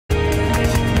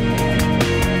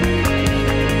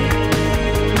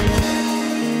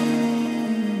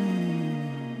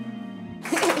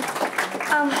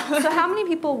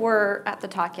people were at the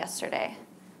talk yesterday?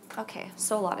 Okay,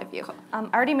 so a lot of you. I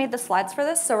already made the slides for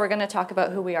this, so we're going to talk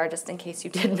about who we are just in case you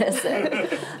did miss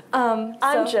it.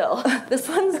 I'm Jill. This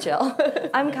one's Jill.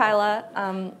 I'm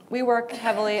Kyla. We work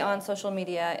heavily on social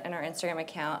media in our Instagram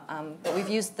account, but we've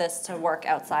used this to work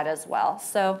outside as well.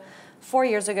 So 4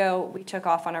 years ago, we took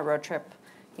off on a road trip,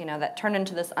 that turned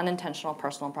into this unintentional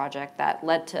personal project that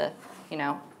led to,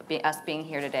 us being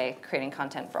here today, creating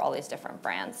content for all these different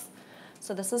brands.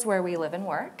 So this is where we live and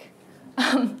work.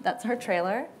 That's our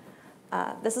trailer.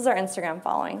 This is our Instagram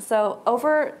following. So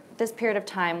over this period of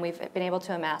time, we've been able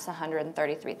to amass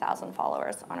 133,000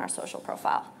 followers on our social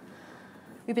profile.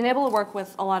 We've been able to work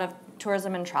with a lot of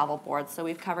tourism and travel boards. So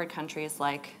we've covered countries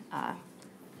like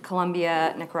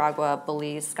Colombia, Nicaragua,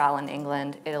 Belize, Scotland,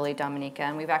 England, Italy, Dominica,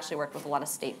 and we've actually worked with a lot of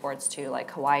state boards too,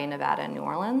 like Hawaii, Nevada, and New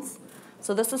Orleans.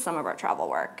 So this is some of our travel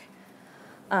work.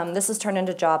 This has turned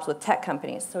into jobs with tech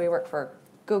companies. So we work for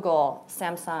Google,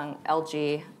 Samsung,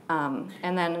 LG,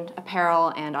 and then apparel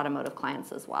and automotive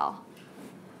clients as well.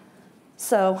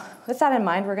 So with that in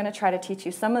mind, we're going to try to teach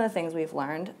you some of the things we've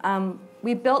learned.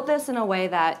 We built this in a way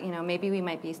that maybe we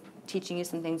might be teaching you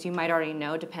some things you might already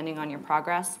know depending on your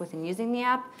progress within using the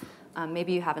app.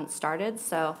 Maybe you haven't started,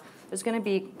 so there's going to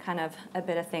be kind of a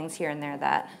bit of things here and there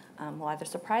that will either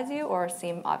surprise you or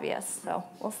seem obvious, so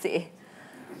we'll see.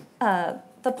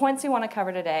 The points we want to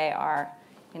cover today are,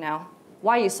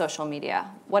 why use social media,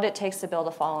 what it takes to build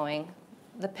a following,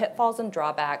 the pitfalls and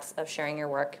drawbacks of sharing your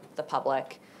work with the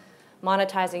public,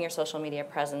 monetizing your social media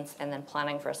presence, and then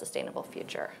planning for a sustainable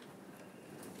future.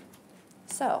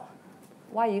 So,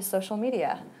 why use social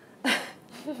media?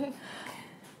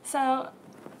 So,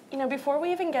 before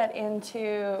we even get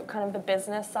into kind of the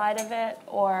business side of it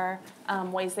or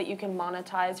ways that you can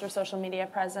monetize your social media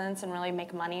presence and really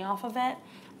make money off of it,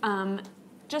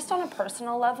 just on a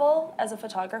personal level, as a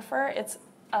photographer, it's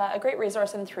a great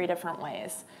resource in 3 different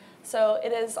ways. So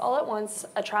it is all at once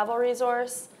a travel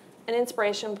resource, an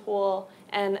inspiration pool,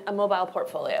 and a mobile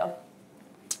portfolio.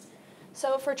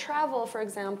 So for travel, for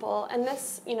example, and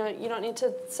this, you don't need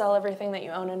to sell everything that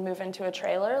you own and move into a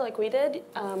trailer like we did.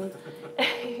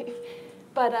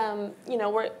 But,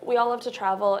 we all love to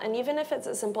travel, and even if it's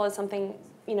as simple as something,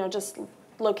 just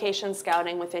location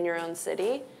scouting within your own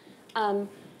city,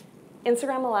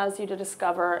 Instagram allows you to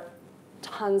discover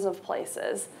tons of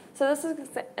places. So this is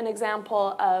an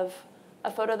example of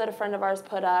a photo that a friend of ours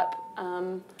put up.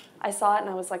 I saw it and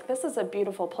I was like, this is a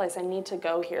beautiful place. I need to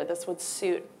go here. This would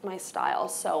suit my style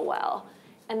so well.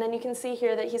 And then you can see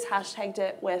here that he's hashtagged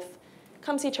it with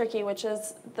Come See Turkey, which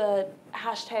is the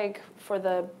hashtag for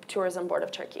the Tourism Board of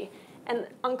Turkey. And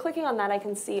on clicking on that, I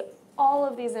can see all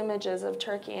of these images of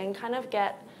Turkey and kind of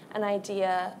get an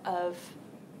idea of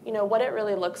what it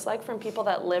really looks like from people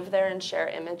that live there and share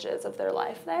images of their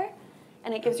life there.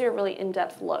 And it gives you a really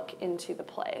in-depth look into the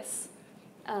place.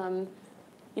 You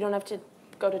don't have to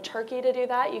go to Turkey to do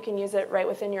that. You can use it right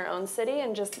within your own city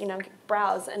and just,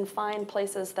 browse and find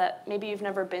places that maybe you've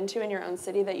never been to in your own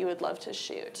city that you would love to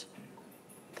shoot.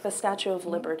 The Statue of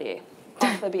Liberty,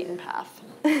 off the beaten path.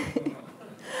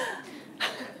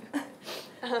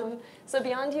 So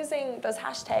beyond using those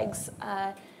hashtags,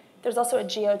 there's also a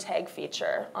geotag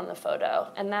feature on the photo,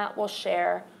 and that will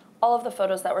share all of the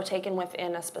photos that were taken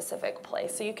within a specific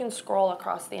place. So you can scroll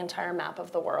across the entire map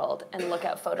of the world and look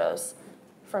at photos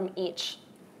from each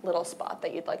little spot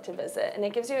that you'd like to visit. And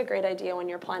it gives you a great idea when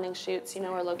you're planning shoots,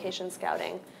 or location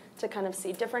scouting, to kind of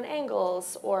see different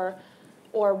angles or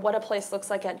what a place looks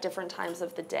like at different times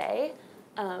of the day.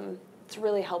 It's a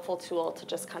really helpful tool to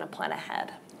just kind of plan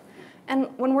ahead. And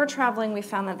when we're traveling, we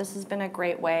found that this has been a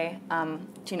great way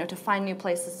to find new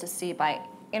places to see by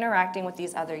interacting with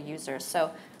these other users.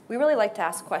 So we really like to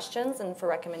ask questions and for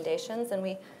recommendations, and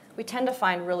we tend to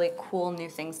find really cool new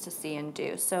things to see and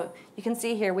do. So you can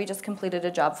see here, we just completed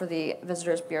a job for the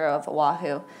Visitors Bureau of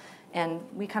Oahu, and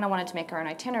we kind of wanted to make our own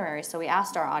itinerary. So we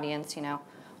asked our audience,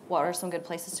 what are some good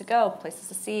places to go, places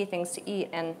to see, things to eat,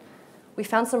 and we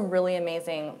found some really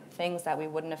amazing things that we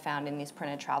wouldn't have found in these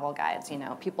printed travel guides.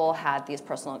 People had these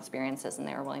personal experiences and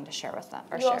they were willing to share with them.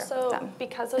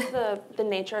 Because of the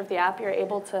nature of the app, you're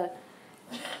able to,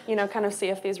 kind of see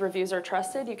if these reviews are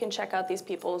trusted. You can check out these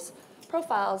people's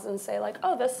profiles and say like,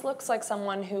 oh, this looks like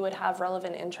someone who would have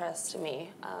relevant interests to me.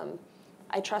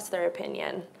 I trust their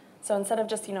opinion. So instead of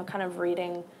just, kind of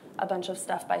reading a bunch of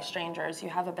stuff by strangers, you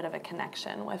have a bit of a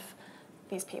connection with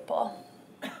these people.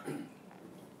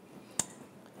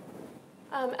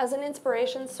 As an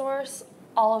inspiration source,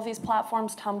 all of these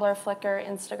platforms, Tumblr, Flickr,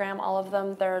 Instagram, all of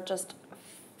them, they're just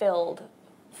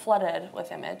flooded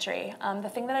with imagery. The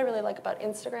thing that I really like about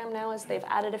Instagram now is they've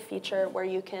added a feature where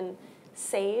you can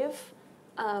save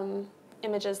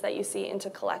images that you see into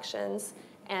collections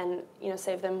and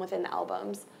save them within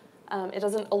albums. It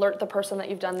doesn't alert the person that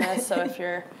you've done this, so if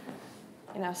you're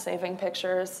saving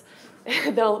pictures,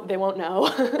 they won't know.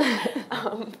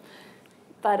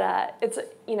 But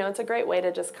it's a great way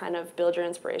to just kind of build your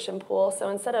inspiration pool. So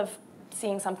instead of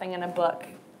seeing something in a book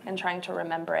and trying to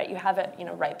remember it, you have it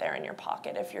right there in your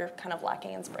pocket if you're kind of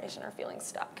lacking inspiration or feeling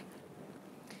stuck.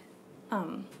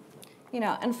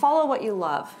 And follow what you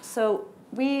love. So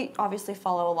we obviously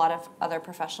follow a lot of other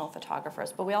professional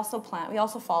photographers, but we also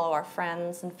follow our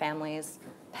friends and families,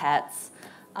 pets,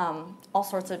 all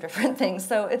sorts of different things.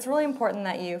 So it's really important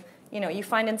that you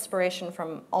find inspiration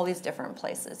from all these different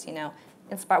places.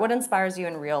 What inspires you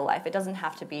in real life. It doesn't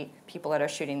have to be people that are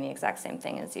shooting the exact same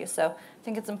thing as you. So I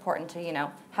think it's important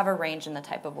to have a range in the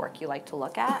type of work you like to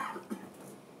look at.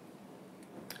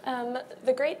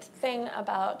 The great thing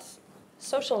about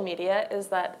social media is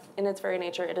that in its very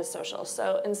nature it is social.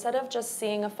 So instead of just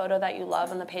seeing a photo that you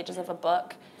love on the pages of a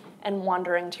book and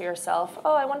wondering to yourself,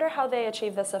 oh, I wonder how they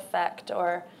achieved this effect,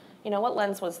 or what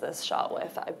lens was this shot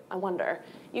with? I wonder.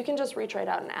 You can just reach right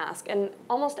out and ask. And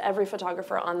almost every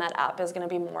photographer on that app is going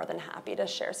to be more than happy to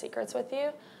share secrets with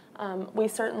you. We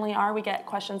certainly are. We get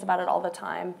questions about it all the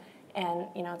time. And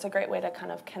it's a great way to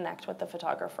kind of connect with the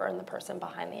photographer and the person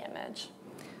behind the image.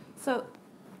 So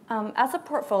as a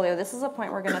portfolio, this is a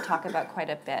point we're going to talk about quite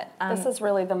a bit. This is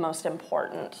really the most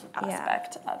important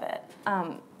aspect of it.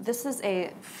 This is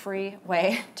a free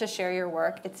way to share your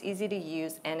work. It's easy to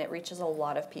use, and it reaches a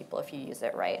lot of people if you use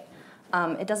it right.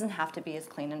 It doesn't have to be as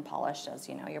clean and polished as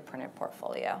your printed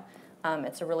portfolio.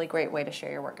 It's a really great way to share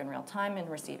your work in real time and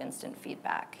receive instant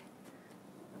feedback.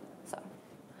 So,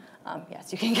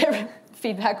 yes, you can get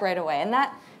feedback right away, and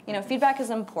that feedback is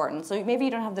important. So maybe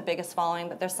you don't have the biggest following,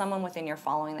 but there's someone within your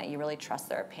following that you really trust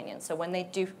their opinion. So when they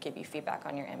do give you feedback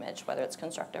on your image, whether it's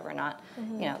constructive or not,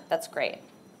 that's great.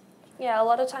 Yeah, a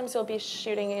lot of times you'll be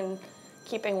shooting and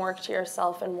keeping work to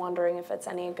yourself and wondering if it's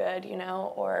any good,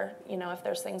 or if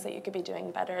there's things that you could be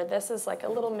doing better. This is like a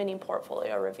little mini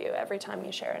portfolio review every time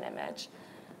you share an image.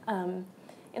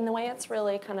 In the way it's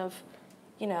really kind of,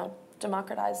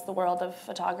 democratized the world of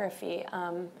photography.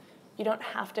 You don't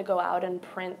have to go out and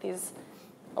print these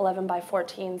 11 by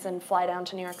 14s and fly down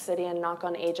to New York City and knock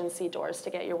on agency doors to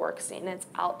get your work seen. It's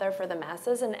out there for the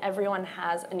masses, and everyone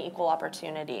has an equal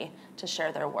opportunity to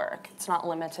share their work. It's not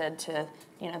limited to,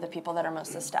 the people that are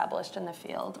most established in the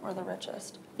field or the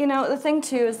richest. The thing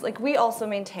too is we also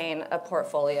maintain a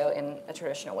portfolio in a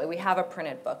traditional way. We have a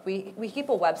printed book. We keep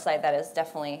a website that is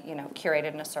definitely,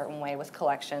 curated in a certain way with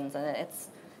collections, and it's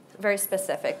very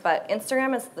specific. But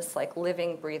Instagram is this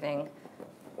living, breathing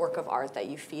work of art that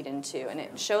you feed into, and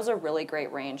it shows a really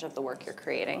great range of the work you're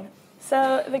creating.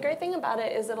 So the great thing about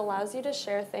it is it allows you to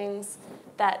share things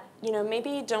that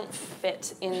maybe don't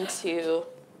fit into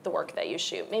the work that you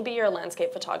shoot. Maybe you're a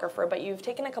landscape photographer, but you've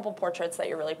taken a couple portraits that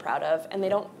you're really proud of, and they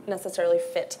don't necessarily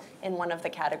fit in one of the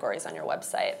categories on your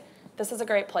website. This is a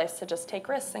great place to just take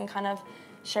risks and kind of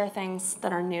share things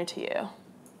that are new to you.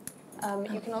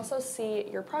 You can also see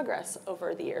your progress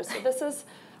over the years. So this is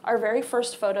our very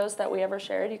first photos that we ever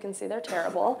shared. You can see they're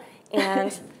terrible.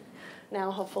 And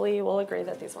now hopefully you will agree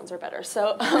that these ones are better.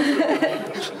 So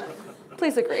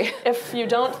please agree. If you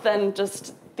don't, then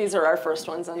just these are our first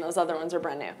ones and those other ones are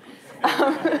brand new.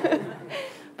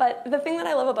 But the thing that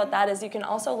I love about that is you can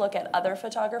also look at other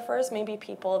photographers, maybe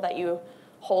people that you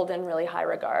hold in really high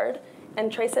regard,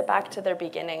 and trace it back to their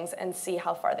beginnings and see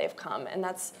how far they've come. And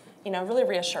that's really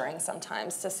reassuring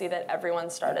sometimes to see that everyone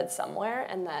started somewhere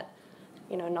and that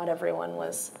not everyone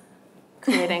was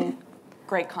creating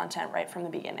great content right from the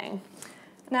beginning.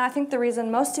 Now, I think the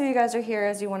reason most of you guys are here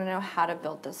is you want to know how to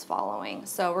build this following.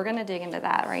 So we're going to dig into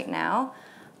that right now.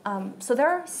 So there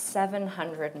are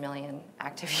 700 million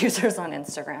active users on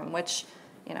Instagram, which,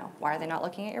 why are they not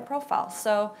looking at your profile?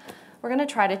 So we're going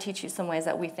to try to teach you some ways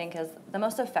that we think is the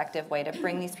most effective way to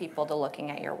bring these people to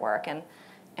looking at your work and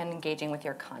engaging with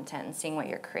your content and seeing what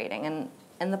you're creating.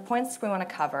 And the points we want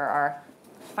to cover are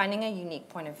finding a unique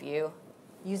point of view,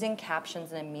 using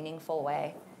captions in a meaningful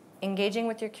way, engaging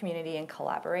with your community and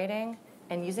collaborating,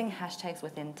 and using hashtags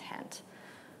with intent.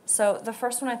 So the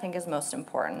first one I think is most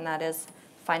important, and that is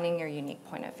finding your unique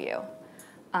point of view.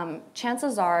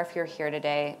 Chances are if you're here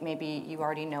today, maybe you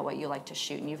already know what you like to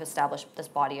shoot and you've established this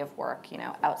body of work,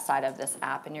 outside of this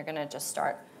app, and you're going to just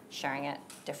start sharing it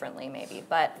differently maybe.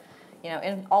 But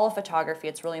in all of photography,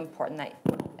 it's really important that,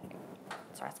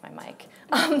 sorry, that's my mic,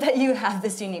 that you have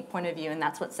this unique point of view, and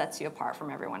that's what sets you apart from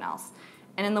everyone else.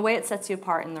 And in the way it sets you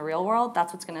apart in the real world,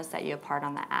 that's what's going to set you apart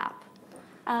on the app.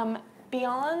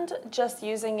 Beyond just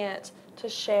using it to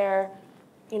share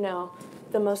you know,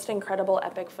 the most incredible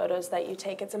epic photos that you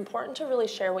take, it's important to really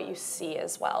share what you see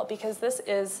as well, because this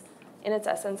is, in its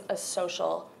essence, a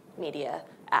social media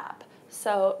app.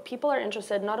 So people are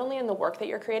interested not only in the work that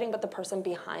you're creating, but the person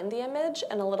behind the image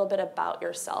and a little bit about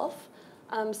yourself.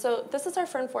 So this is our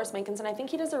friend Forrest Mankins, and I think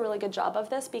he does a really good job of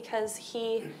this because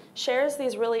he shares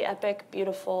these really epic,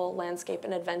 beautiful landscape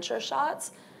and adventure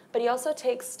shots, but he also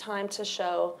takes time to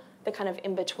show the kind of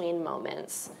in-between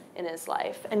moments in his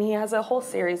life. And he has a whole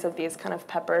series of these kind of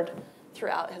peppered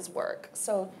throughout his work.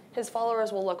 So his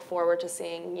followers will look forward to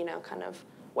seeing, you know, kind of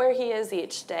where he is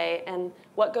each day and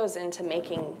what goes into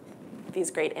making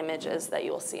these great images that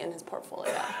you will see in his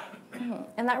portfolio.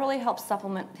 And that really helps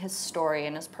supplement his story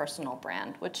and his personal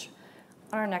brand, which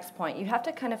on our next point, you have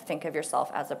to kind of think of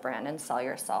yourself as a brand and sell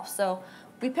yourself. So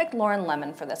we picked Lauren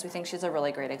Lemon for this. We think she's a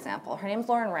really great example. Her name's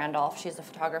Lauren Randolph. She's a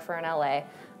photographer in LA,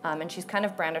 and she's kind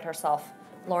of branded herself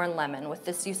Lauren Lemon with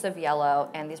this use of yellow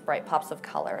and these bright pops of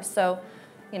color. So,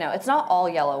 you know, it's not all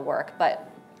yellow work, but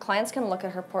clients can look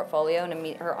at her portfolio and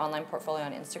her online portfolio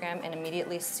on Instagram and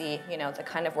immediately see, you know, the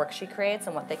kind of work she creates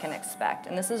and what they can expect.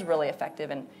 And this is really effective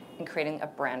in creating a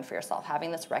brand for yourself,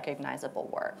 having this recognizable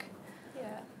work.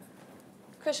 Yeah.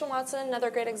 Christian Watson,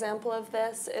 another great example of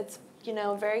this. It's, you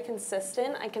know, very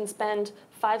consistent. I can spend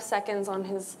 5 seconds on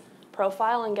his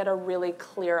profile and get a really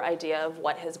clear idea of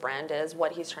what his brand is,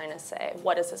 what he's trying to say,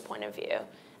 what is his point of view.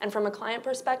 And from a client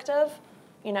perspective,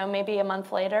 you know, maybe a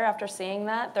month later after seeing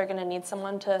that, they're going to need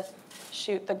someone to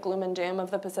shoot the gloom and doom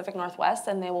of the Pacific Northwest,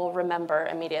 and they will remember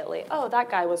immediately, oh, that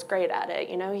guy was great at it.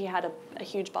 You know, he had a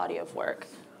huge body of work.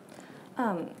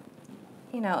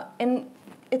 You know, and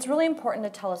it's really important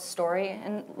to tell a story.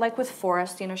 And like with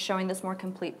Forrest, you know, showing this more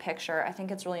complete picture, I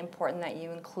think it's really important that you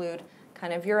include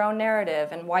kind of your own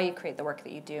narrative and why you create the work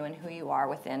that you do and who you are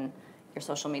within your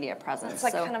social media presence. It's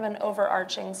like kind of an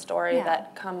overarching story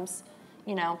that comes,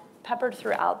 you know, peppered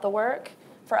throughout the work.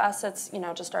 For us, it's, you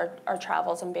know, just our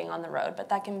travels and being on the road, but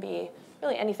that can be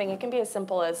really anything. It can be as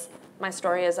simple as my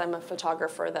story is I'm a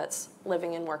photographer that's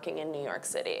living and working in New York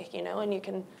City, you know, and you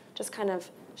can just kind of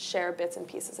share bits and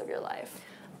pieces of your life.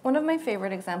 One of my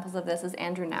favorite examples of this is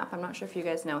Andrew Knapp. I'm not sure if you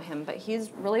guys know him, but he's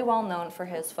really well known for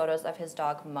his photos of his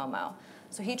dog Momo.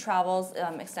 So he travels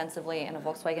extensively in a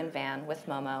Volkswagen van with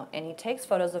Momo, and he takes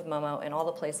photos of Momo in all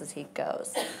the places he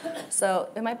goes. So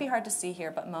it might be hard to see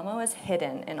here, but Momo is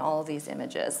hidden in all of these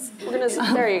images.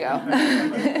 There you go.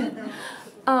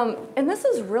 And this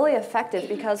is really effective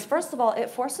because, first of all, it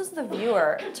forces the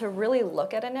viewer to really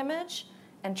look at an image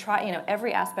and try, you know,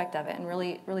 every aspect of it and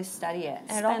really study it.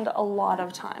 And spend a lot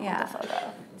of time with the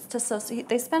photo. So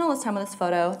they spend all this time with this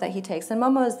photo that he takes, and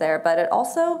Momo is there, but it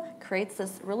also creates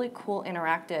this really cool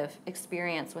interactive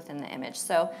experience within the image.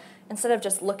 So instead of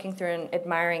just looking through and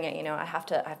admiring it, you know, I have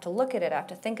to look at it, I have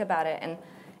to think about it,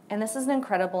 and this is an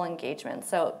incredible engagement.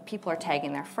 So people are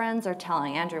tagging their friends or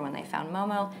telling Andrew when they found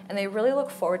Momo, and they really look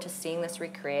forward to seeing this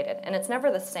recreated. And it's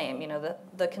never the same, you know,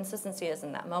 the consistency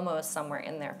isn't that Momo is somewhere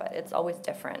in there, but it's always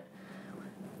different.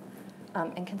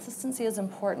 And consistency is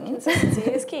important.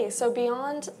 Consistency is key. So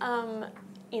beyond,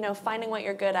 you know, finding what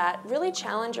you're good at, really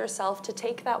challenge yourself to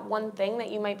take that one thing that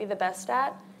you might be the best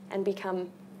at and become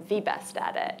the best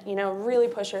at it. You know, really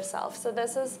push yourself. So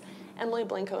this is Emily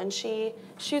Blinko, and she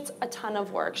shoots a ton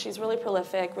of work. She's really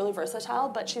prolific, really versatile,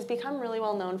 but she's become really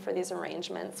well known for these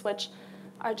arrangements, which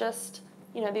are just,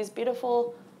 you know, these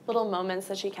beautiful little moments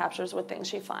that she captures with things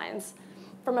she finds.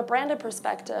 From a branded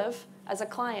perspective, as a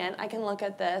client, I can look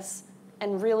at this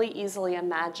and really easily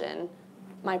imagine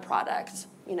my product,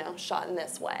 you know, shot in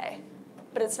this way.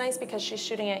 But it's nice because she's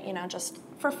shooting it, you know, just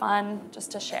for fun,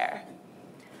 just to share.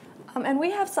 And we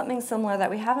have something similar that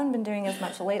we haven't been doing as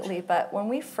much lately, but when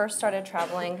we first started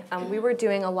traveling, we were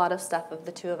doing a lot of stuff of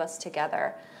the two of us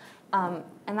together. And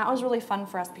that was really fun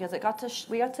for us because we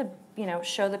got to, you know,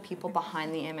 show the people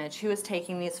behind the image who was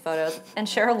taking these photos and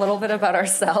share a little bit about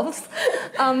ourselves.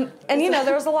 And, you know,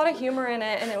 there was a lot of humor in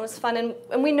it, and it was fun.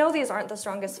 And we know these aren't the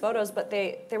strongest photos, but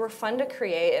they were fun to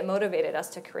create. It motivated us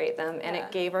to create them, and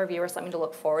it gave our viewers something to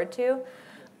look forward to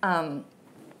and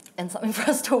something for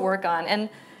us to work on. And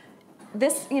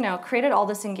this, you know, created all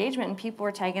this engagement, and people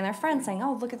were tagging their friends saying,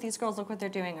 oh, look at these girls, look what they're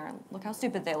doing, or look how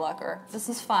stupid they look, or this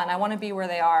is fun, I want to be where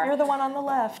they are. You're the one on the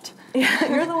left.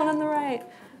 Yeah, you're the one on the right.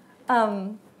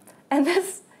 And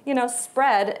this, you know,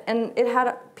 spread, and it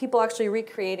had people actually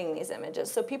recreating these images.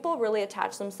 So people really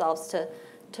attached themselves to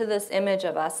this image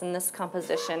of us and this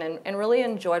composition and really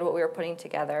enjoyed what we were putting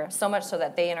together, so much so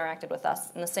that they interacted with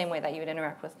us in the same way that you would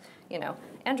interact with, you know,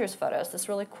 Andrew's photos. This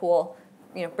really cool,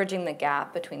 you know, bridging the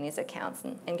gap between these accounts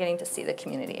and getting to see the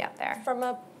community out there. From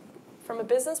a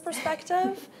business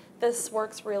perspective, this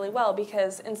works really well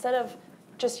because instead of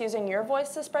just using your voice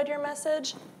to spread your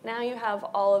message, now you have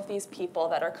all of these people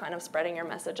that are kind of spreading your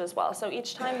message as well. So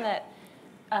each time that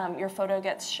your photo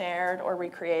gets shared or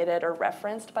recreated or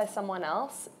referenced by someone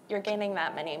else, you're gaining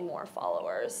that many more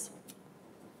followers.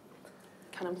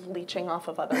 Kind of leeching off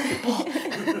of other people.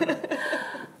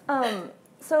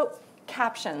 So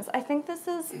captions. I think this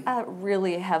is a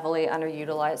really heavily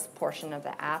underutilized portion of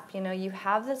the app. You know, you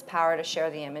have this power to share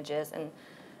the images,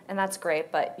 and that's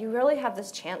great, but you really have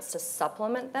this chance to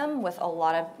supplement them with a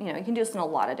lot of, you can do this in a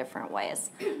lot of different ways.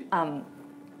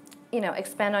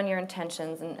 Expand on your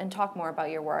intentions and talk more about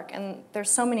your work, and there's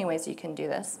so many ways you can do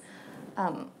this.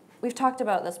 We've talked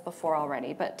about this before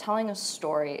already, but telling a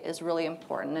story is really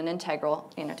important and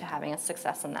integral, to having a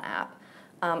success in the app.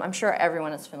 I'm sure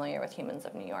everyone is familiar with Humans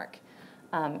of New York.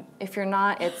 If you're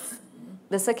not, it's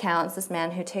this account, it's this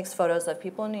man who takes photos of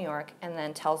people in New York and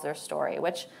then tells their story,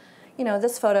 which,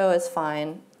 this photo is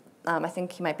fine. I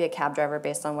think he might be a cab driver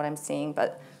based on what I'm seeing,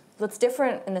 but what's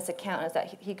different in this account is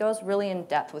that he goes really in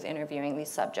depth with interviewing these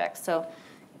subjects. So,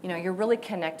 you're really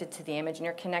connected to the image and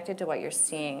you're connected to what you're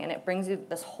seeing, and it brings you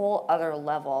this whole other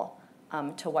level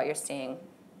to what you're seeing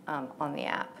on the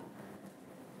app.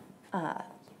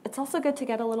 It's also good to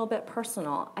get a little bit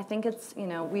personal. I think it's,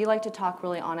 we like to talk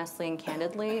really honestly and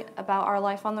candidly about our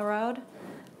life on the road.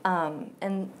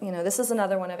 This is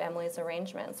another one of Emily's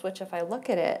arrangements, which if I look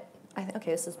at it, I think,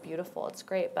 okay, this is beautiful, it's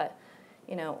great, but,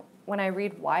 when I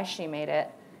read why she made it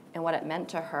and what it meant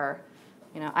to her,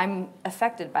 I'm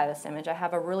affected by this image. I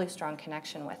have a really strong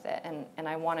connection with it, and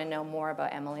I want to know more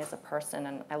about Emily as a person,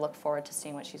 and I look forward to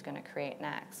seeing what she's going to create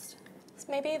next. So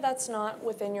maybe that's not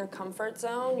within your comfort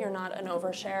zone, you're not an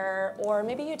oversharer, or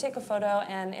maybe you take a photo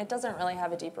and it doesn't really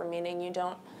have a deeper meaning, you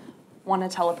don't want to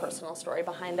tell a personal story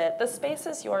behind it. The space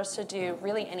is yours to do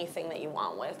really anything that you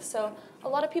want with. So a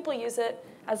lot of people use it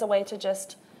as a way to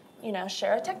just,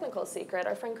 share a technical secret.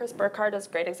 Our friend Chris Burkhardt is a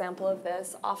great example of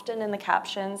this. Often in the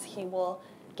captions, he will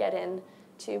get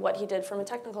into what he did from a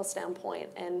technical standpoint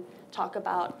and talk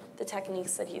about the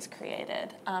techniques that he's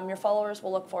created. Your followers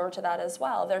will look forward to that as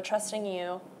well. They're trusting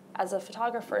you as a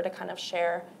photographer to kind of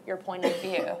share your point of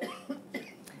view.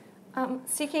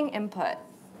 Seeking input.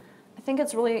 I think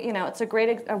it's really, it's a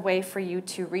great way for you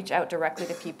to reach out directly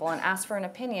to people and ask for an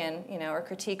opinion, or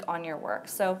critique on your work.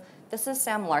 So this is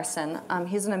Sam Larson.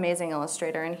 He's an amazing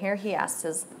illustrator, and here he asks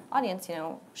his audience,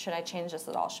 should I change this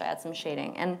at all? Should I add some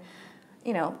shading? And,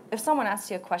 if someone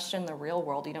asks you a question in the real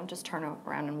world, you don't just turn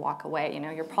around and walk away.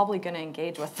 You're probably going to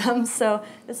engage with them. So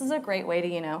this is a great way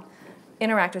to,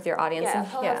 interact with your audience. Yeah,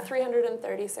 he'll have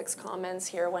 336 comments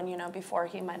here when, before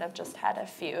he might have just had a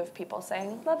few of people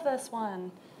saying, love this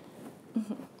one.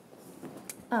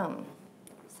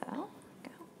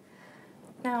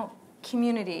 Now,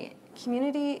 community.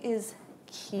 Community is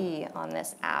key on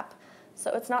this app.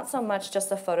 So it's not so much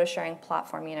just a photo sharing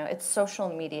platform, it's social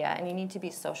media, and you need to be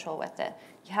social with it.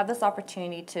 You have this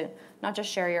opportunity to not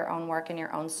just share your own work and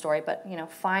your own story, but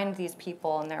find these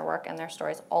people and their work and their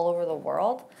stories all over the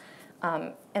world.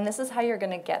 And this is how you're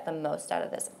going to get the most out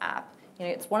of this app.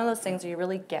 It's one of those things where you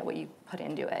really get what you put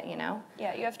into it,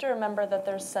 Yeah, you have to remember that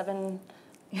there's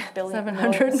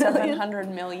 700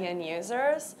 million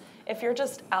users. If you're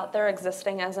just out there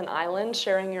existing as an island,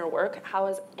 sharing your work, how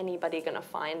is anybody going to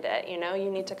find it? You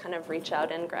need to kind of reach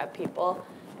out and grab people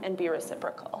and be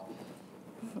reciprocal.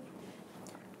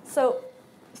 So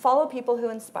follow people who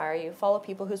inspire you, follow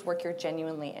people whose work you're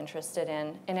genuinely interested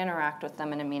in, and interact with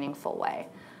them in a meaningful way.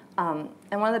 And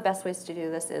one of the best ways to do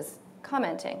this is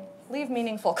commenting. Leave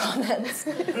meaningful comments.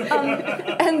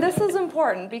 And this is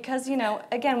important because,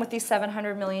 again, with these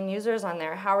 700 million users on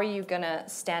there, how are you going to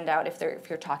stand out if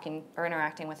you're talking or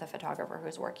interacting with a photographer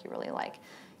whose work you really like?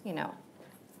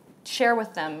 Share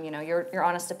with them, your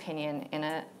honest opinion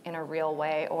in a real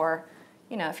way. Or,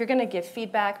 if you're going to give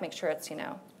feedback, make sure it's, it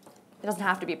doesn't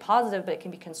have to be positive, but it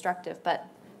can be constructive. But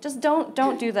just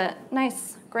don't do the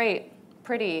nice, great,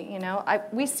 pretty,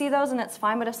 we see those and it's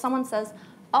fine. But if someone says,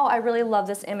 oh, I really love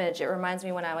this image, it reminds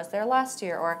me when I was there last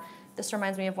year, or this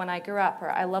reminds me of when I grew up, or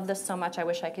I love this so much, I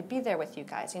wish I could be there with you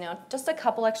guys. Just a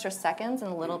couple extra seconds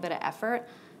and a little bit of effort,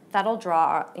 that'll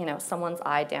draw, someone's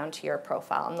eye down to your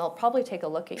profile, and they'll probably take a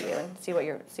look at you and see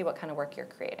what kind of work you're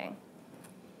creating.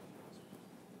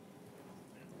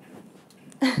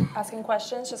 Asking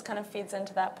questions just kind of feeds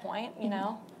into that point,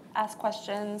 Ask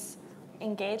questions,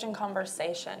 engage in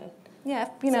conversation. Yeah,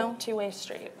 It's a two-way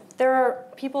street. There are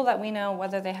people that we know,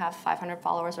 whether they have 500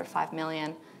 followers or 5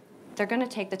 million, they're going to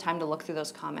take the time to look through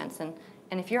those comments. And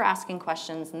if you're asking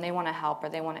questions and they want to help or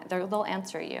they'll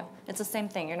answer you. It's the same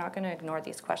thing. You're not going to ignore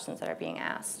these questions that are being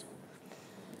asked.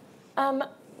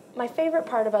 my favorite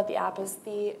part about the app is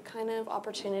the kind of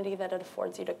opportunity that it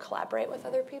affords you to collaborate with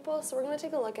other people. So we're going to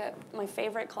take a look at my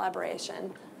favorite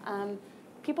collaboration.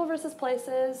 People versus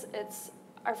Places. It's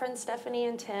our friends Stephanie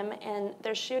and Tim, and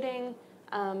they're shooting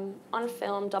on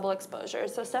film double exposure.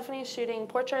 So Stephanie's shooting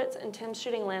portraits and Tim's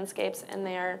shooting landscapes, and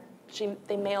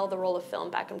they mail the roll of film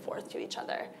back and forth to each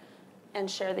other and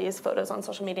share these photos on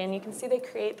social media. And you can see they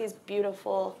create these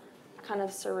beautiful, kind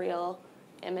of surreal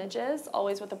images,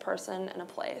 always with a person and a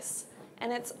place.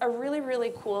 And it's a really,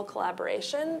 really cool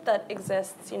collaboration that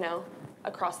exists,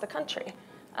 across the country.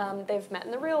 They've met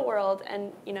in the real world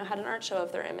and, had an art show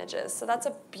of their images. So that's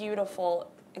a beautiful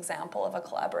example of a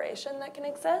collaboration that can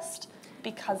exist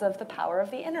because of the power of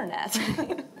the internet.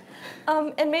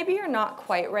 And maybe you're not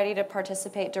quite ready to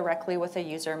participate directly with a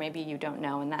user. Maybe you don't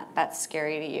know, and that's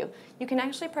scary to you. You can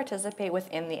actually participate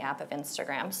within the app of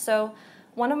Instagram. So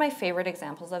one of my favorite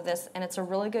examples of this, and it's a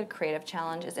really good creative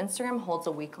challenge, is Instagram holds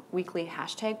a weekly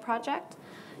hashtag project.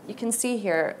 You can see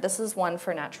here, this is one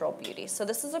for natural beauty. So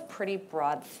this is a pretty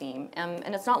broad theme,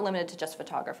 and it's not limited to just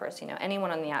photographers.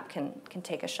 Anyone on the app can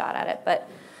take a shot at it, but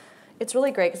it's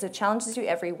really great because it challenges you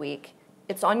every week.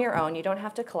 It's on your own. You don't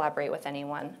have to collaborate with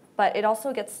anyone, but it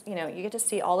also gets, you get to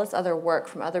see all this other work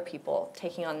from other people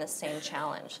taking on this same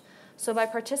challenge. So by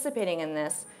participating in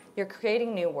this, you're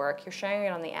creating new work, you're sharing it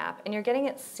on the app, and you're getting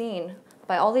it seen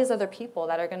by all these other people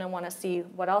that are going to want to see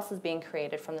what else is being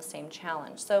created from the same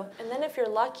challenge. And then if you're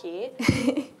lucky,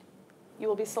 you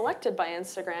will be selected by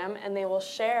Instagram, and they will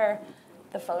share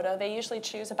the photo. They usually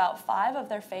choose about 5 of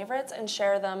their favorites and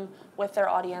share them with their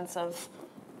audience of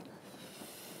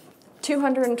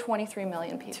 223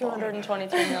 million people.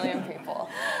 223 million people.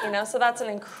 So that's an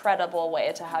incredible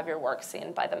way to have your work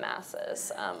seen by the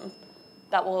masses.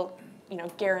 That will,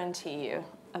 guarantee you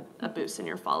a boost in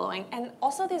your following. And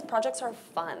also these projects are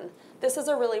fun. This is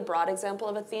a really broad example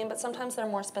of a theme, but sometimes they're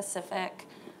more specific.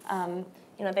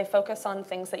 They focus on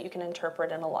things that you can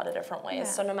interpret in a lot of different ways. Yeah.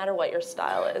 So no matter what your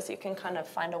style is, you can kind of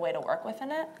find a way to work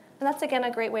within it. And that's, again,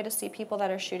 a great way to see people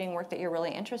that are shooting work that you're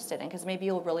really interested in, because maybe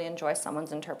you'll really enjoy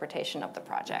someone's interpretation of the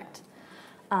project.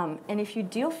 And if you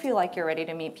do feel like you're ready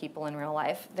to meet people in real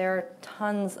life, there are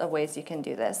tons of ways you can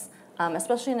do this,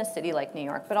 especially in a city like New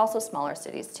York, but also smaller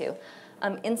cities too.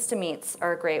 Insta-meets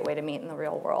are a great way to meet in the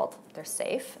real world. They're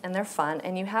safe and they're fun,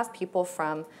 and you have people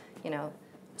from,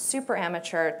 super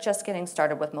amateur, just getting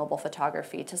started with mobile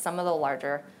photography, to some of the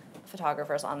larger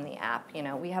photographers on the app.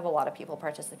 We have a lot of people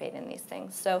participate in these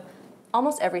things. So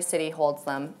almost every city holds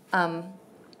them.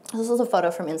 This is a photo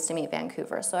from Insta-Meet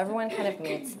Vancouver. So everyone kind of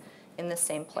meets in the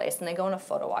same place, and they go on a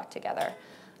photo walk together.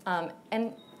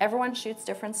 And everyone shoots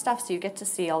different stuff, so you get to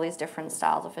see all these different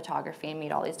styles of photography and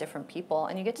meet all these different people,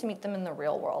 and you get to meet them in the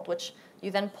real world, which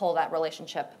you then pull that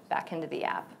relationship back into the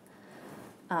app.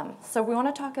 So we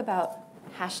want to talk about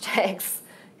hashtags,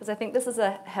 because I think this is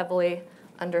a heavily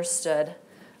understood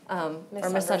or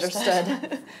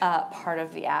misunderstood part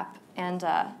of the app. And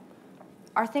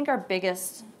I think our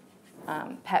biggest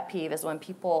pet peeve is when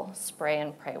people spray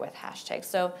and pray with hashtags.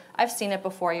 So I've seen it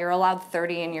before. You're allowed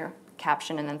 30 in your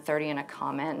caption and then 30 in a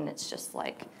comment, and it's just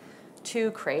like too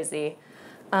crazy.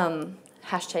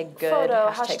 Hashtag good,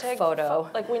 hashtag photo.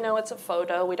 We know it's a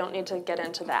photo. We don't need to get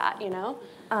into that,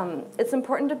 It's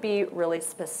important to be really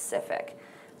specific.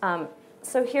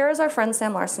 So here is our friend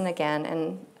Sam Larson again,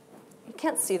 and you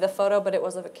can't see the photo, but it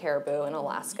was of a caribou in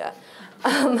Alaska.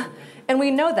 And we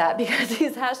know that because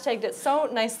he's hashtagged it so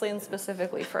nicely and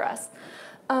specifically for us.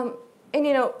 And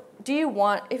do you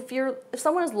want, if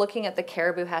someone is looking at the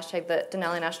caribou hashtag, the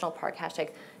Denali National Park hashtag,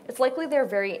 it's likely they're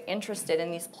very interested in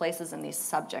these places and these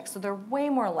subjects. So they're way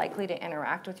more likely to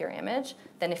interact with your image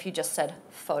than if you just said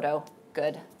photo,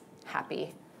 good,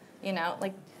 happy,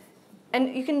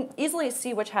 And you can easily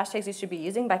see which hashtags you should be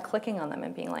using by clicking on them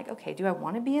and being like, okay, do I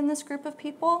want to be in this group of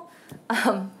people?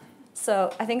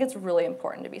 So I think it's really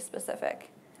important to be specific.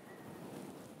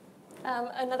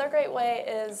 Another great way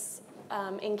is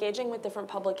engaging with different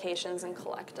publications and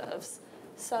collectives.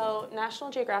 So National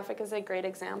Geographic is a great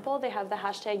example. They have the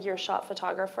hashtag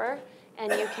YourShotPhotographer,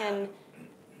 and you can,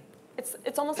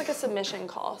 it's almost like a submission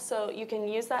call. So you can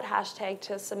use that hashtag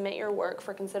to submit your work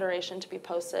for consideration to be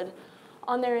posted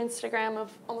on their Instagram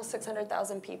of almost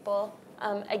 600,000 people.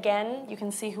 Again, you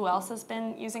can see who else has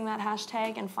been using that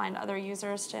hashtag and find other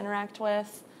users to interact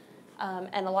with.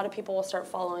 And a lot of people will start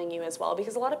following you as well,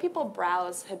 because a lot of people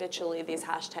browse habitually these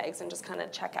hashtags and just kind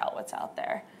of check out what's out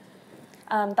there.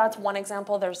 That's one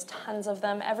example. There's tons of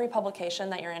them. Every publication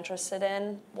that you're interested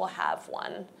in will have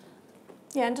one.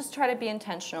 Yeah, and just try to be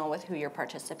intentional with who you're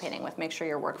participating with. Make sure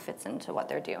your work fits into what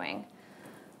they're doing.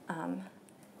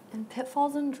 And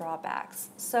pitfalls and drawbacks.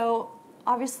 So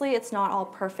obviously it's not all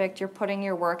perfect. You're putting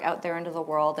your work out there into the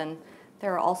world, and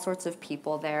there are all sorts of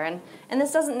people there. And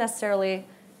this doesn't necessarily,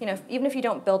 even if you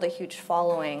don't build a huge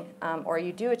following, or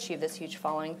you do achieve this huge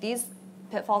following, these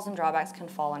pitfalls and drawbacks can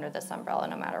fall under this umbrella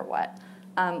no matter what.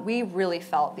 We really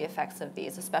felt the effects of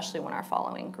these, especially when our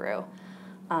following grew.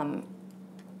 And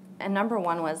number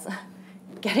one was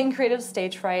getting creative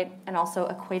stage fright and also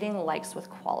equating likes with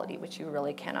quality, which you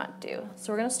really cannot do.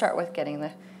 So we're going to start with getting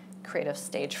the creative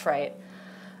stage fright.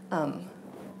 So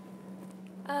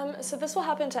this will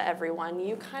happen to everyone.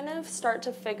 You kind of start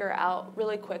to figure out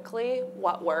really quickly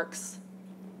what works.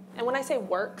 And when I say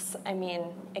works, I mean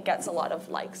it gets a lot of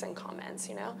likes and comments,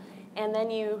 And then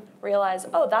you realize,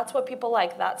 oh, that's what people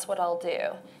like, that's what I'll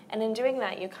do. And in doing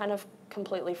that, you kind of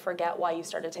completely forget why you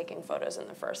started taking photos in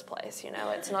the first place,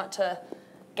 It's not to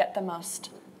get the most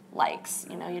likes,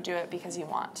 you do it because you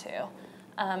want to.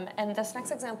 And this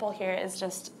next example here is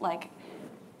just like,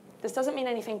 this doesn't mean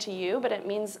anything to you, but it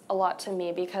means a lot to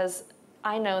me because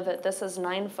I know that this is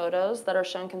 9 photos that are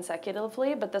shown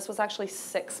consecutively, but this was actually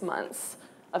 6 months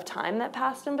of time that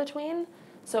passed in between.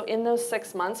 So in those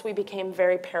 6 months, we became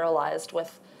very paralyzed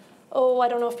with, oh, I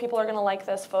don't know if people are going to like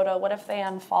this photo. What if they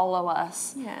unfollow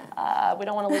us? Yeah. We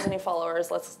don't want to lose any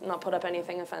followers. Let's not put up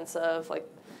anything offensive. Like,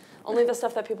 only the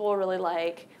stuff that people will really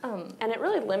like. And it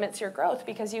really limits your growth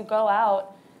because you go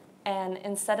out and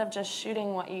instead of just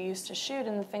shooting what you used to shoot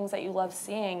and the things that you love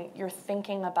seeing, you're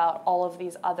thinking about all of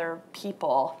these other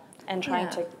people and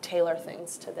trying to tailor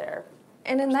things to their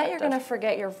And in that, you're going to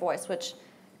forget your voice, which,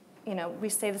 we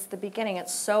say this at the beginning.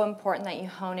 It's so important that you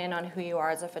hone in on who you are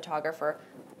as a photographer,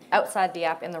 outside the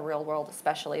app, in the real world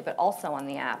especially, but also on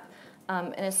the app.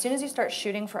 And as soon as you start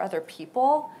shooting for other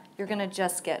people, you're going to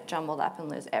just get jumbled up and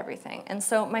lose everything. And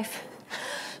so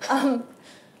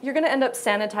you're going to end up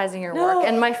sanitizing your work.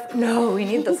 And no, we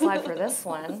need the slide for this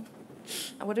one.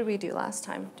 What did we do last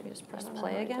time? Did we just press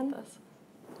play again?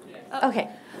 Okay.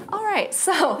 All right.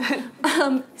 So,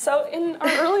 so in our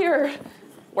earlier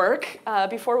work,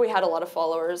 before we had a lot of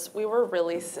followers, we were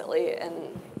really silly and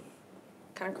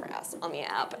kind of crass on the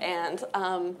app. And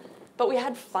but we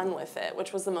had fun with it,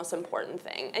 which was the most important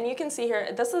thing. And you can see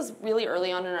here, this is really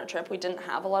early on in our trip. We didn't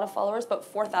have a lot of followers, but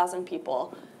 4,000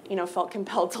 people, felt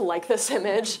compelled to like this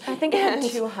image. I think it had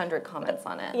 200 comments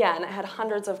on it. Yeah, and it had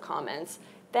hundreds of comments.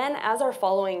 Then as our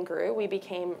following grew, we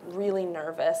became really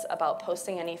nervous about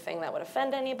posting anything that would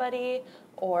offend anybody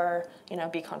or,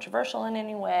 be controversial in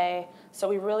any way. So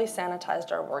we really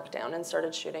sanitized our work down and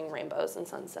started shooting rainbows and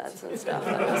sunsets and stuff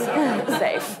that was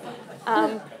safe.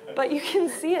 But you can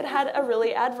see it had a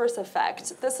really adverse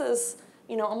effect. This is,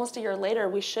 almost a year later,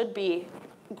 we should be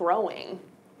growing,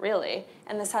 really.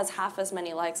 And this has half as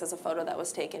many likes as a photo that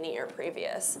was taken a year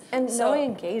previous. And so, no one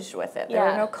engaged with it. There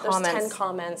were no comments. There's 10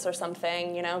 comments or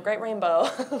something, great rainbow.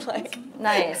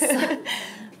 Nice.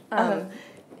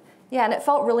 Yeah, and it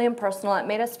felt really impersonal. It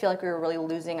made us feel like we were really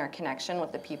losing our connection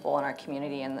with the people in our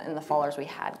community and the followers we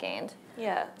had gained.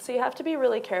 Yeah, so you have to be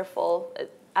really careful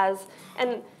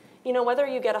whether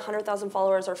you get 100,000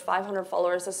 followers or 500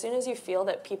 followers, as soon as you feel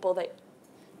that people that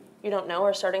you don't know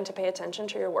are starting to pay attention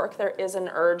to your work, there is an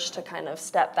urge to kind of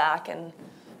step back and,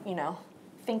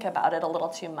 think about it a little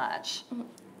too much.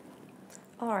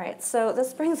 All right, so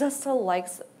this brings us to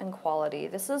likes and quality.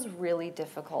 This is really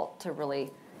difficult to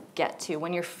really get to.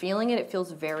 When you're feeling it, it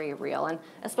feels very real. And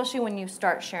especially when you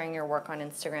start sharing your work on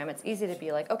Instagram, it's easy to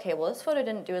be like, okay, well, this photo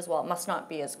didn't do as well. It must not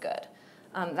be as good.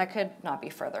 That could not be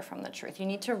further from the truth. You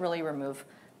need to really remove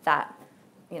that,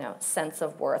 sense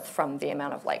of worth from the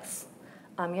amount of likes.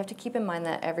 You have to keep in mind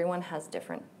that everyone has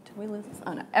different, did we lose this?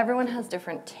 Oh no, everyone has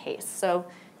different tastes. So,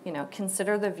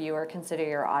 consider the viewer, consider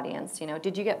your audience.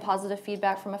 Did you get positive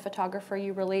feedback from a photographer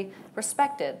you really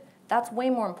respected? That's way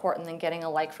more important than getting a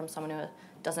like from someone who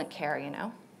doesn't care,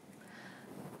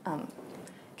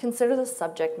 Consider the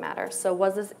subject matter. So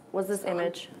was this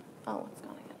image, oh, it's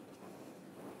gone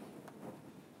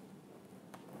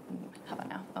again. How about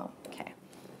now? Oh, okay.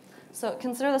 So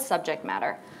consider the subject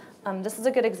matter. This is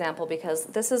a good example because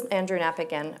this is Andrew Knapp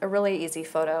again, a really easy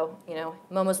photo.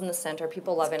 Momo's in the center.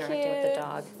 People love interacting with the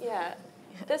dog. Yeah.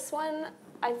 This one,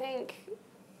 I think,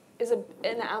 is an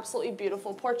absolutely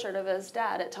beautiful portrait of his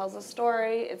dad. It tells a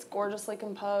story. It's gorgeously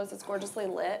composed. It's gorgeously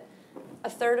lit.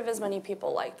 1/3 of as many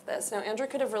people liked this. Now, Andrew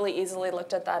could have really easily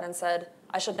looked at that and said,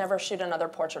 I should never shoot another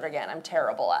portrait again. I'm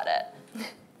terrible at it.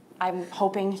 I'm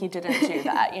hoping he didn't do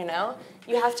that,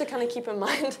 You have to kind of keep in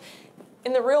mind,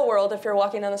 in the real world, if you're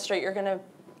walking down the street, you're going to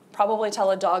probably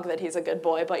tell a dog that he's a good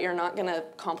boy, but you're not going to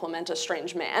compliment a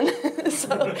strange man.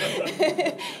 So,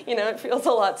 it feels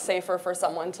a lot safer for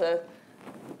someone to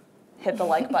hit the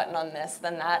like button on this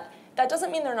than that. That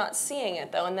doesn't mean they're not seeing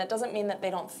it, though, and that doesn't mean that they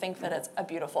don't think that it's a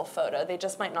beautiful photo. They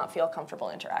just might not feel comfortable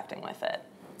interacting with it.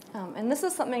 And this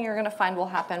is something you're going to find will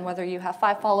happen whether you have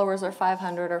 5 followers or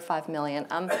 500 or 5 million.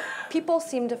 People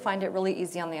seem to find it really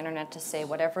easy on the internet to say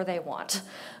whatever they want.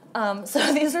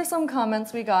 So these are some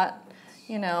comments we got,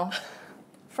 you know,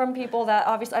 from people that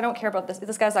obviously, I don't care about this.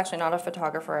 This guy's actually not a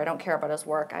photographer. I don't care about his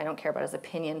work. I don't care about his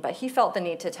opinion. But he felt the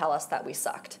need to tell us that we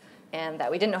sucked and that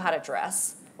we didn't know how to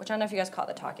dress, which I don't know if you guys caught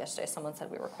the talk yesterday. Someone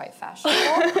said we were quite fashionable.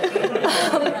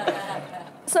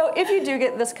 So if you do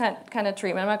get this kind of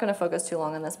treatment, I'm not going to focus too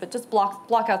long on this, but just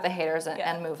block out the haters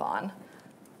and move on.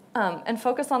 And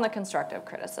focus on the constructive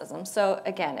criticism. So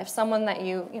again, if someone that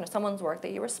someone's work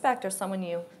that you respect or someone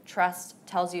you trust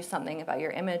tells you something about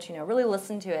your image, really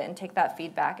listen to it and take that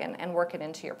feedback and work it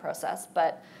into your process.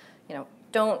 But,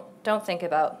 don't think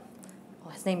about,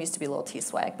 well, his name used to be Lil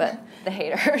T-Swag, but the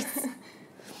haters.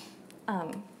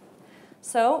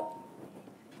 So,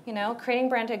 creating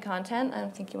branded content, I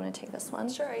think you want to take this one.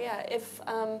 Sure, yeah. If,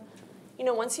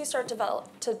 once you start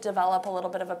to develop a little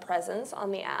bit of a presence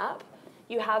on the app,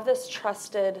 you have this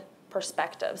trusted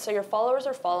perspective. So your followers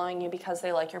are following you because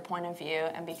they like your point of view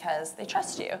and because they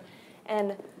trust you.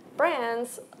 And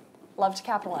brands love to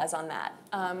capitalize on that.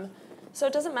 So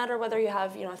it doesn't matter whether you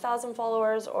have 1,000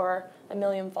 followers or 1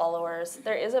 million followers.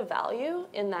 There is a value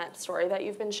in that story that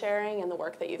you've been sharing and the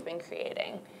work that you've been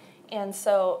creating. And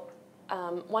so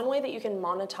one way that you can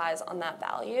monetize on that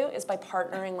value is by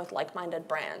partnering with like-minded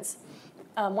brands.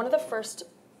 One of the first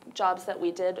jobs that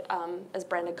we did as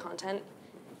branded content,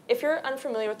 if you're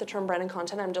unfamiliar with the term branded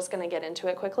content, I'm just going to get into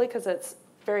it quickly because it's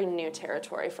very new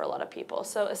territory for a lot of people.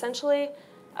 So essentially,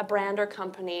 a brand or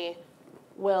company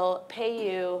will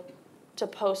pay you to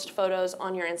post photos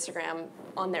on your Instagram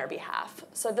on their behalf.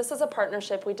 So this is a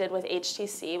partnership we did with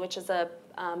HTC, which is a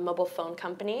mobile phone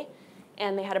company,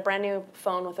 and they had a brand new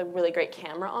phone with a really great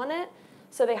camera on it.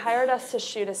 So they hired us to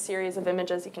shoot a series of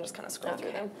images. You can just kind of scroll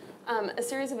through them. A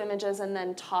series of images and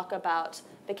then talk about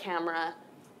the camera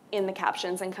in the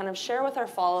captions and kind of share with our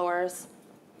followers,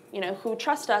 who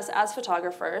trust us as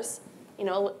photographers,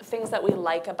 things that we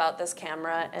like about this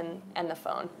camera and the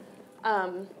phone.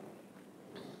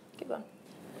 Keep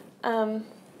going.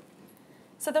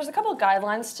 So there's a couple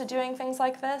guidelines to doing things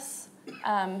like this.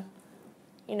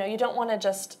 You don't want to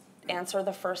just answer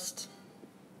the first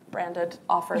branded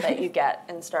offer that you get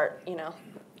and start,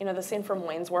 the scene from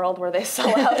Wayne's World where they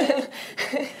sell out.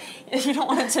 You don't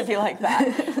want it to be like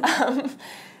that.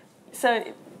 So,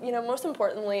 most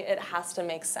importantly, it has to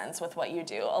make sense with what you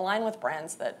do. Align with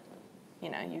brands that,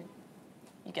 you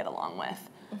get along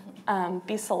with.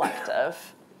 Be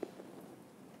selective.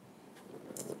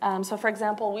 So, for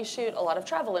example, we shoot a lot of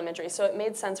travel imagery, so it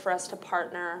made sense for us to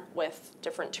partner with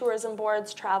different tourism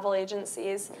boards, travel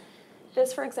agencies.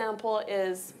 This, for example,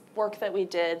 is work that we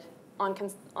did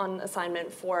on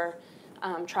assignment for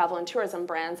travel and tourism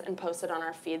brands and posted on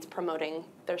our feeds promoting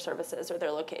their services or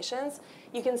their locations.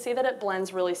 You can see that it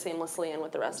blends really seamlessly in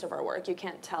with the rest of our work. You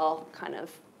can't tell kind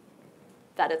of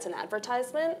that it's an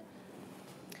advertisement.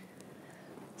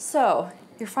 So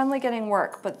you're finally getting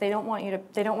work, but they don't want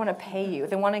to pay you.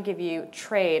 They want to give you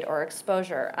trade or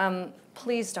exposure.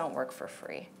 Please don't work for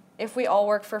free. If we all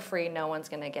work for free, no one's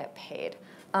going to get paid.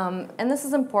 And this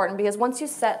is important because once you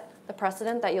set the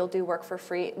precedent that you'll do work for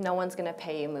free, no one's going to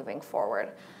pay you moving forward.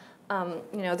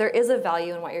 There is a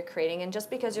value in what you're creating, and just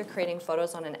because you're creating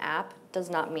photos on an app does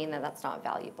not mean that that's not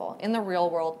valuable. In the real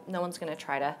world, no one's going to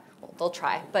try to, well, they'll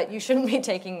try, but you shouldn't be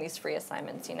taking these free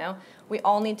assignments, We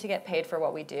all need to get paid for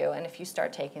what we do, and if you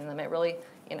start taking them, it really,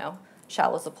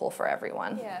 shallows the pool for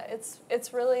everyone. Yeah,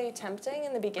 it's really tempting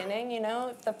in the beginning,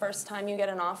 if the first time you get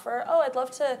an offer, oh, I'd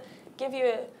love to give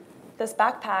you this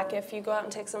backpack if you go out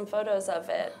and take some photos of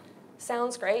it.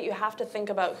 Sounds great. You have to think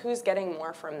about who's getting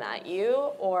more from that, you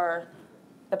or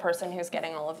the person who's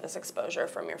getting all of this exposure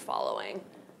from your following.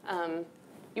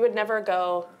 You would never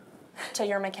go to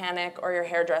your mechanic or your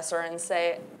hairdresser and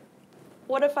say,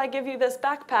 what if I give you this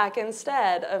backpack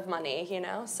instead of money,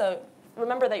 So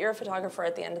remember that you're a photographer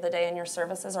at the end of the day and your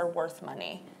services are worth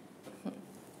money.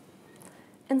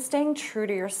 And staying true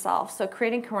to yourself, so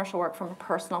creating commercial work from a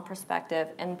personal perspective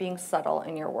and being subtle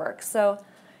in your work. So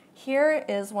here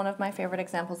is one of my favorite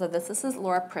examples of this. This is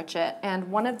Laura Pritchett,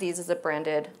 and one of these is a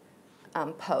branded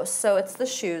post. So it's the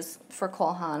shoes for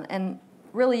Cole Haan, and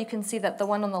really you can see that the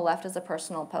one on the left is a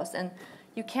personal post, and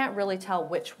you can't really tell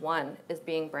which one is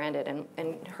being branded,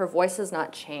 and her voice has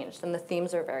not changed, and the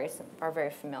themes are very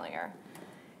familiar.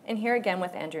 And here again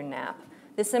with Andrew Knapp.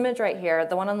 this image right here,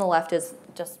 the one on the left is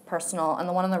just personal, and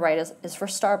the one on the right is for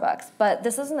Starbucks. But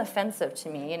this isn't offensive to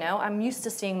me, you know? I'm used to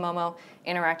seeing Momo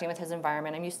interacting with his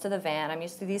environment. I'm used to the van. I'm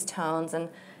used to these tones.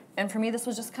 And for me, this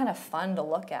was just kind of fun to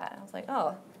look at. I was like,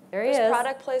 oh, there he is. There's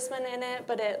product placement in it,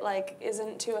 but it like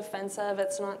isn't too offensive.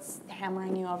 It's not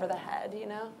hammering you over the head, you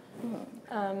know?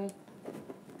 Mm-hmm.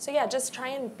 So yeah, just try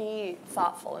and be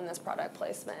thoughtful in this product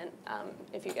placement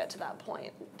if you get to that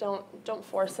point. Don't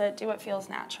force it. Do what feels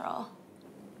natural.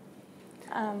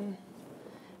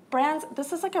 Brands,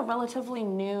 this is like a relatively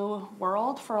new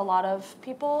world for a lot of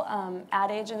people.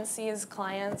 Ad agencies,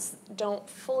 clients don't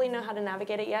fully know how to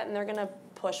navigate it yet, and they're going to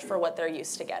push for what they're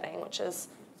used to getting, which is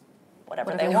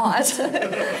whatever they want.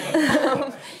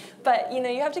 But you know,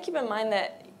 you have to keep in mind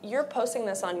that you're posting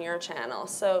this on your channel,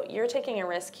 so you're taking a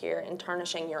risk here in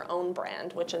tarnishing your own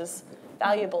brand, which is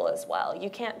valuable as well.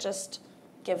 You can't just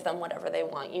give them whatever they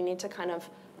want. You need to kind of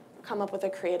come up with a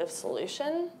creative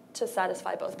solution to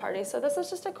satisfy both parties. So this is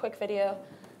just a quick video.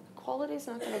 Quality's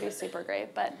not going to be super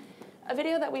great, but a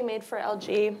video that we made for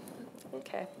LG.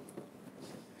 Okay.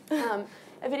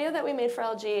 A video that we made for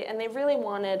LG, and they really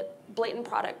wanted blatant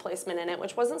product placement in it,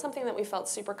 which wasn't something that we felt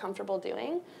super comfortable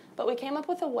doing, but we came up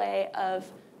with a way of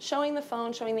showing the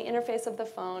phone, showing the interface of the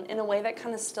phone in a way that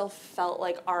kind of still felt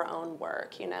like our own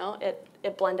work, you know?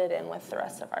 It blended in with the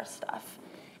rest of our stuff.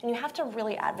 And you have to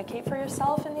really advocate for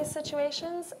yourself in these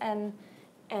situations and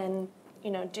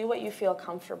you know, do what you feel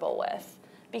comfortable with.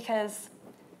 Because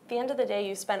at the end of the day,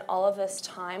 you spent all of this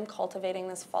time cultivating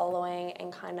this following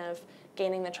and kind of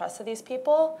gaining the trust of these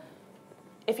people.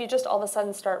 If you just all of a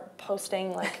sudden start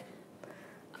posting like,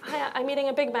 hi, I'm eating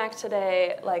a Big Mac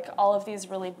today, like all of these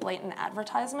really blatant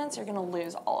advertisements, you're gonna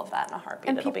lose all of that in a heartbeat.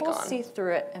 And it'll be gone. people see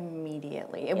through it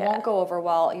immediately. It won't go over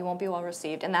well, you won't be well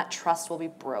received, and that trust will be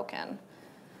broken.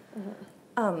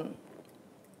 Mm-hmm.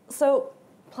 So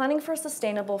planning for a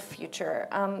sustainable future,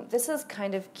 this is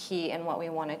kind of key in what we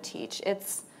want to teach.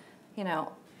 It's, you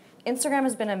know, Instagram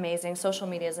has been amazing, social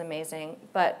media is amazing,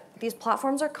 but these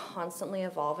platforms are constantly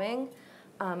evolving.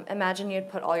 Imagine you'd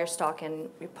put all your stock in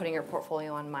putting your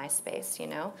portfolio on MySpace, you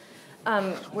know?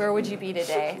 Where would you be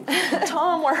today?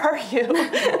 Tom, where are you?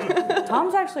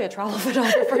 Tom's actually a travel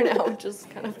photographer now, which is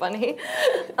kind of funny.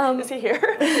 Is he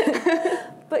here?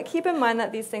 But keep in mind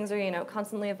that these things are, you know,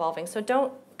 constantly evolving. So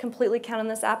don't completely count on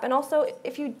this app. And also,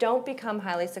 if you don't become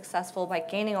highly successful by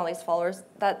gaining all these followers,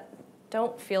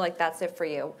 don't feel like that's it for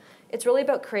you. It's really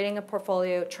about creating a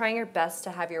portfolio, trying your best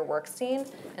to have your work seen,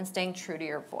 and staying true to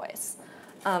your voice.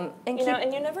 And you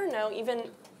never know, even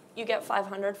you get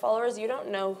 500 followers, you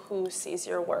don't know who sees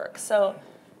your work. So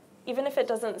even if it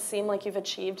doesn't seem like you've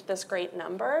achieved this great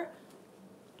number,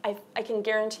 I can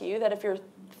guarantee you that if you're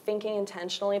thinking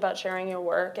intentionally about sharing your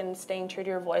work and staying true to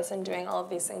your voice and doing all of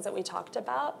these things that we talked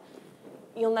about,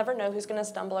 you'll never know who's going to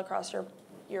stumble across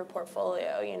your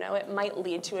portfolio. You know, it might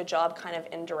lead to a job kind of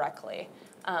indirectly.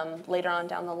 Later on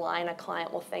down the line, a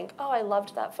client will think, oh, I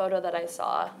loved that photo that I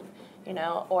saw, you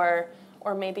know,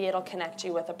 or maybe it'll connect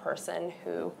you with a person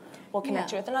who will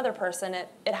connect you with another person.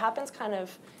 It happens kind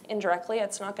of indirectly.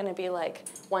 It's not going to be like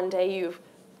one day you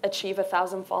achieve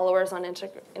 1,000 followers on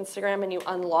Instagram and you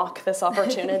unlock this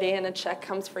opportunity and a check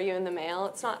comes for you in the mail.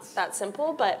 It's not that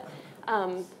simple, but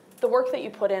the work that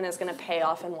you put in is going to pay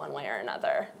off in one way or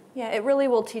another. Yeah, it really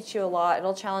will teach you a lot.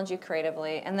 It'll challenge you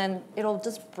creatively, and then it'll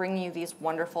just bring you these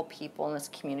wonderful people in this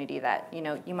community that, you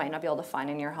know, you might not be able to find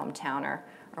in your hometown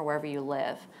or wherever you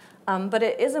live. But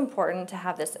it is important to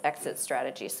have this exit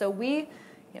strategy. So we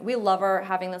love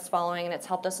having this following, and it's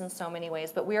helped us in so many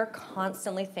ways, but we are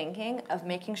constantly thinking of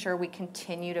making sure we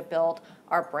continue to build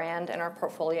our brand and our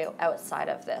portfolio outside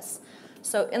of this.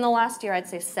 So in the last year, I'd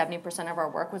say 70% of our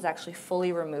work was actually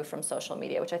fully removed from social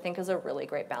media, which I think is a really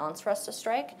great balance for us to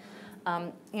strike.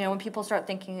 You know, when people start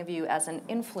thinking of you as an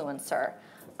influencer,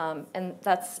 and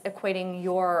that's equating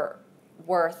your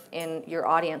worth in your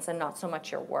audience and not so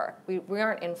much your work. We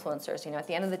aren't influencers, you know, at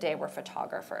the end of the day, we're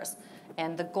photographers.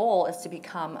 And the goal is to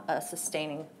become a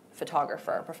sustaining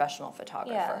photographer, a professional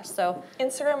photographer. Yeah. So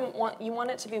Instagram, you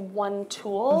want it to be one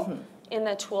tool in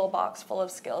a toolbox full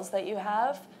of skills that you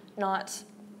have, not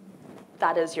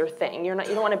that is your thing. You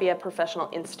don't want to be a professional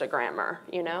Instagrammer,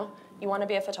 you know? You want to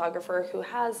be a photographer who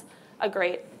has a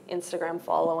great Instagram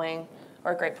following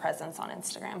or a great presence on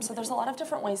Instagram. So there's a lot of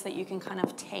different ways that you can kind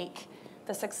of take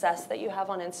the success that you have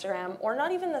on Instagram, or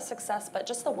not even the success, but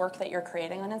just the work that you're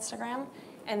creating on Instagram,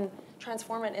 and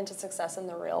transform it into success in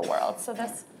the real world. So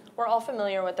we're all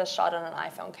familiar with this shot on an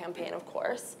iPhone campaign, of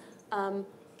course.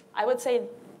 I would say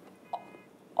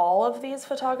all of these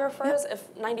photographers,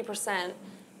 if 90%,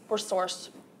 were sourced,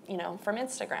 from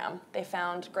Instagram. They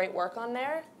found great work on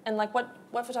there. And like what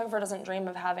photographer doesn't dream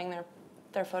of having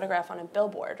their photograph on a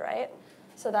billboard, right?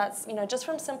 So that's, just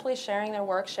from simply sharing their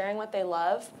work, sharing what they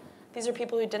love. These are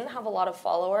people who didn't have a lot of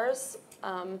followers,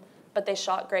 but they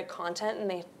shot great content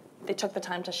and they took the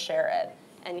time to share it.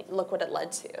 And look what it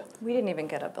led to. We didn't even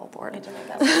get a billboard.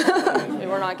 We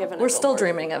were not given a We're billboard. still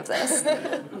dreaming of this.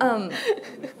 But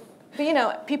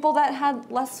people that had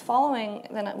less following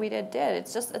than we did.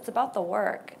 It's about the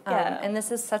work. And this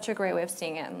is such a great way of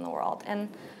seeing it in the world. And,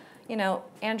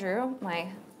 Andrew, my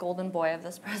golden boy of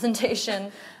this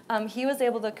presentation, he was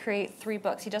able to create 3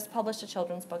 books. He just published a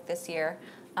children's book this year.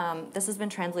 This has been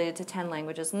translated to 10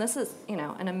 languages. And this is,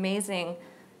 an amazing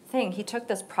thing. He took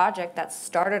this project that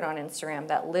started on Instagram,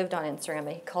 that lived on Instagram,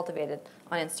 that he cultivated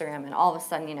on Instagram, and all of a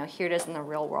sudden, here it is in the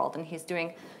real world, and he's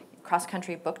doing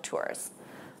cross-country book tours.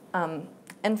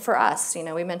 And for us,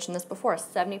 we mentioned this before,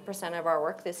 70% of our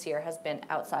work this year has been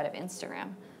outside of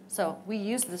Instagram. So we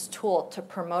use this tool to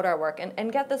promote our work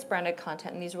and get this branded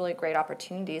content and these really great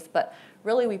opportunities, but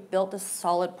really we built this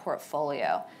solid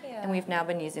portfolio, and we've now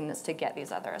been using this to get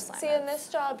these other assignments. See, in this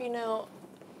job,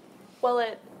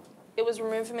 it was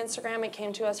removed from Instagram. It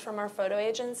came to us from our photo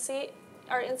agency.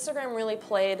 Our Instagram really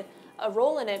played a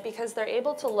role in it because they're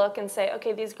able to look and say,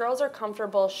 okay, these girls are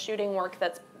comfortable shooting work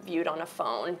that's viewed on a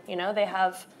phone. They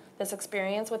have this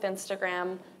experience with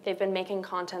Instagram. They've been making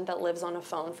content that lives on a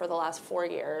phone for the last 4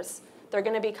 years. They're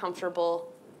going to be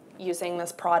comfortable using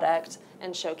this product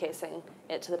and showcasing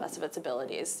it to the best of its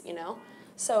abilities,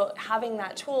 So having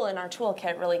that tool in our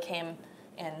toolkit really came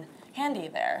in handy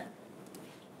there.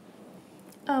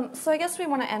 So I guess we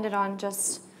want to end it on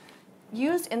just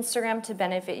use Instagram to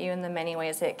benefit you in the many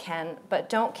ways it can, but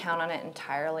don't count on it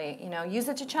entirely. Use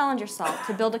it to challenge yourself,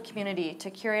 to build a community, to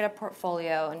curate a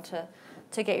portfolio, and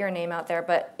to get your name out there.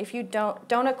 But if you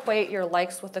don't equate your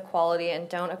likes with the quality, and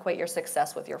don't equate your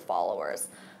success with your followers.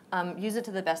 Use it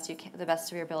to the best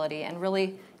of your ability, and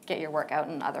really get your work out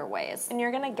in other ways. And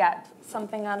you're gonna get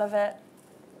something out of it,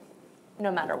 no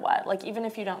matter what. Like even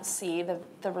if you don't see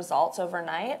the results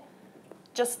overnight.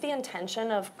 Just the intention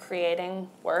of creating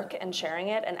work and sharing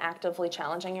it and actively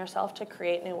challenging yourself to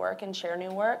create new work and share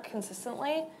new work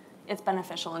consistently, it's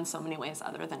beneficial in so many ways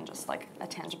other than just like a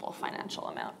tangible financial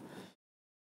amount.